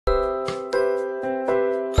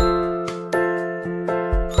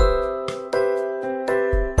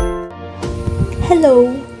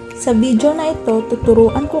Hello! Sa video na ito,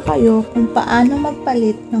 tuturuan ko kayo kung paano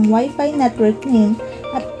magpalit ng Wi-Fi network name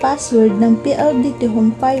at password ng PLDT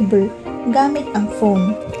Home Fibr gamit ang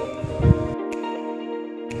phone.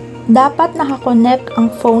 Dapat nakakonect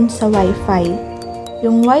ang phone sa Wi-Fi.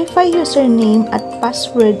 Yung Wi-Fi username at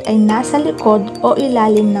password ay nasa likod o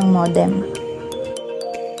ilalim ng modem.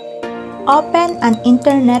 Open an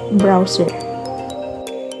internet browser.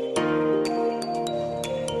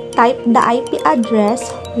 Type the IP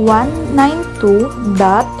address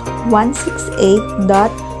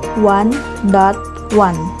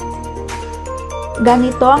 192.168.1.1.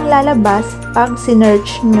 Ganito ang lalabas pag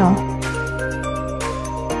sinearch nyo.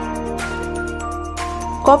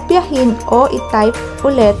 Kopyahin o i-type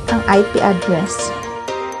ulit ang IP address.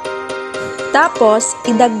 Tapos,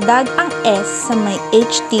 idagdag ang S sa may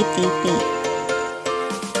HTTP.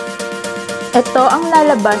 Ito ang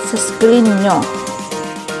lalabas sa screen nyo.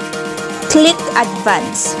 Click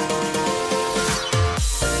Advance.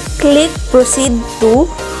 Click Proceed to.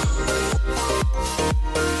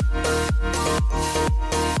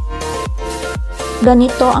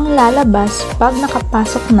 Ganito ang lalabas pag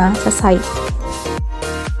nakapasok na sa site.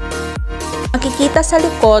 Makikita sa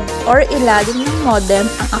likod or ilalim ng modem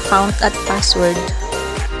ang account at password.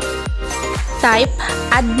 Type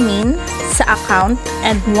admin sa account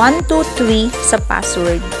and 123 sa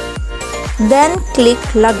password. Then click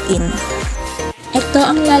login. Ito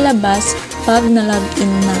ang lalabas pag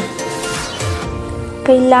na-login na.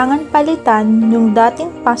 Kailangan palitan yung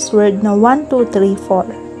dating password na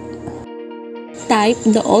 1234. Type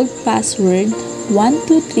the old password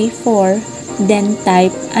 1234, then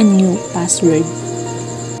type a new password.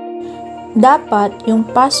 Dapat yung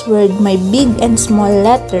password may big and small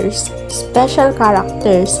letters, special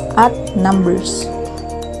characters, at numbers.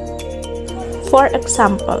 For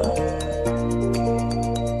example,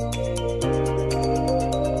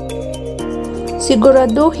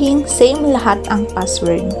 siguraduhin same lahat ang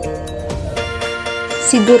password.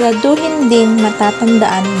 Siguraduhin din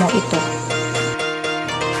matatandaan mo ito.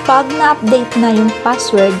 Pag na-update na yung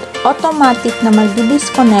password, automatic na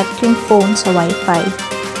mag-disconnect yung phone sa Wi-Fi.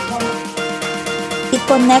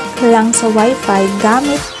 I-connect lang sa Wi-Fi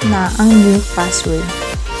gamit na ang new password.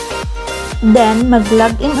 Then,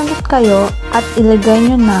 mag-login ulit kayo at ilagay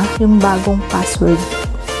nyo na yung bagong password.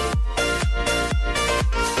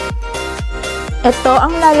 Ito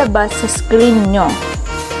ang lalabas sa screen nyo.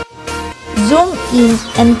 Zoom in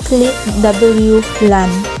and click WLAN.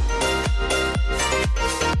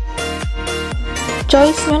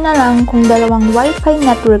 Choice nyo na lang kung dalawang Wi-Fi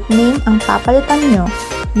network name ang papalitan nyo,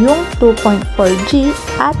 yung 2.4G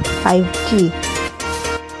at 5G.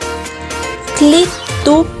 Click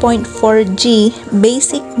 2.4G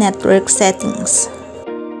Basic Network Settings.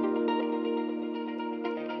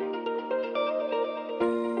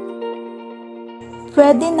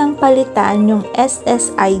 Pwede nang palitan yung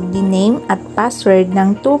SSID name at password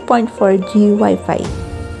ng 2.4G Wi-Fi.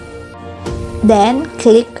 Then,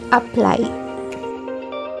 click Apply.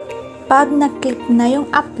 Pag na-click na yung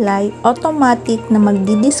apply, automatic na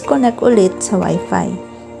magdi-disconnect ulit sa Wi-Fi.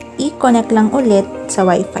 I-connect lang ulit sa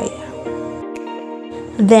Wi-Fi.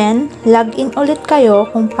 Then, login ulit kayo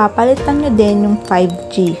kung papalitan nyo din yung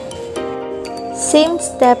 5G. Same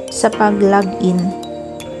step sa pag-login.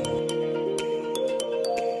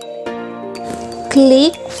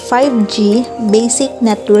 Click 5G Basic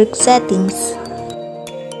Network Settings.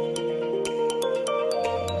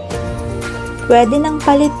 Pwede nang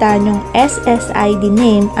palitan yung SSID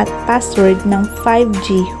name at password ng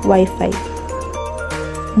 5G Wi-Fi.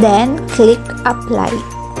 Then, click Apply.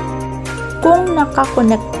 Kung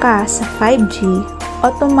nakakonect ka sa 5G,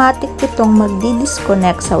 automatic itong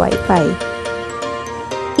magdi-disconnect sa Wi-Fi.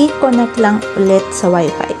 I-connect lang ulit sa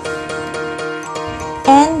Wi-Fi.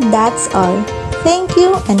 And that's all. Thank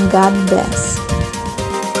you and God bless.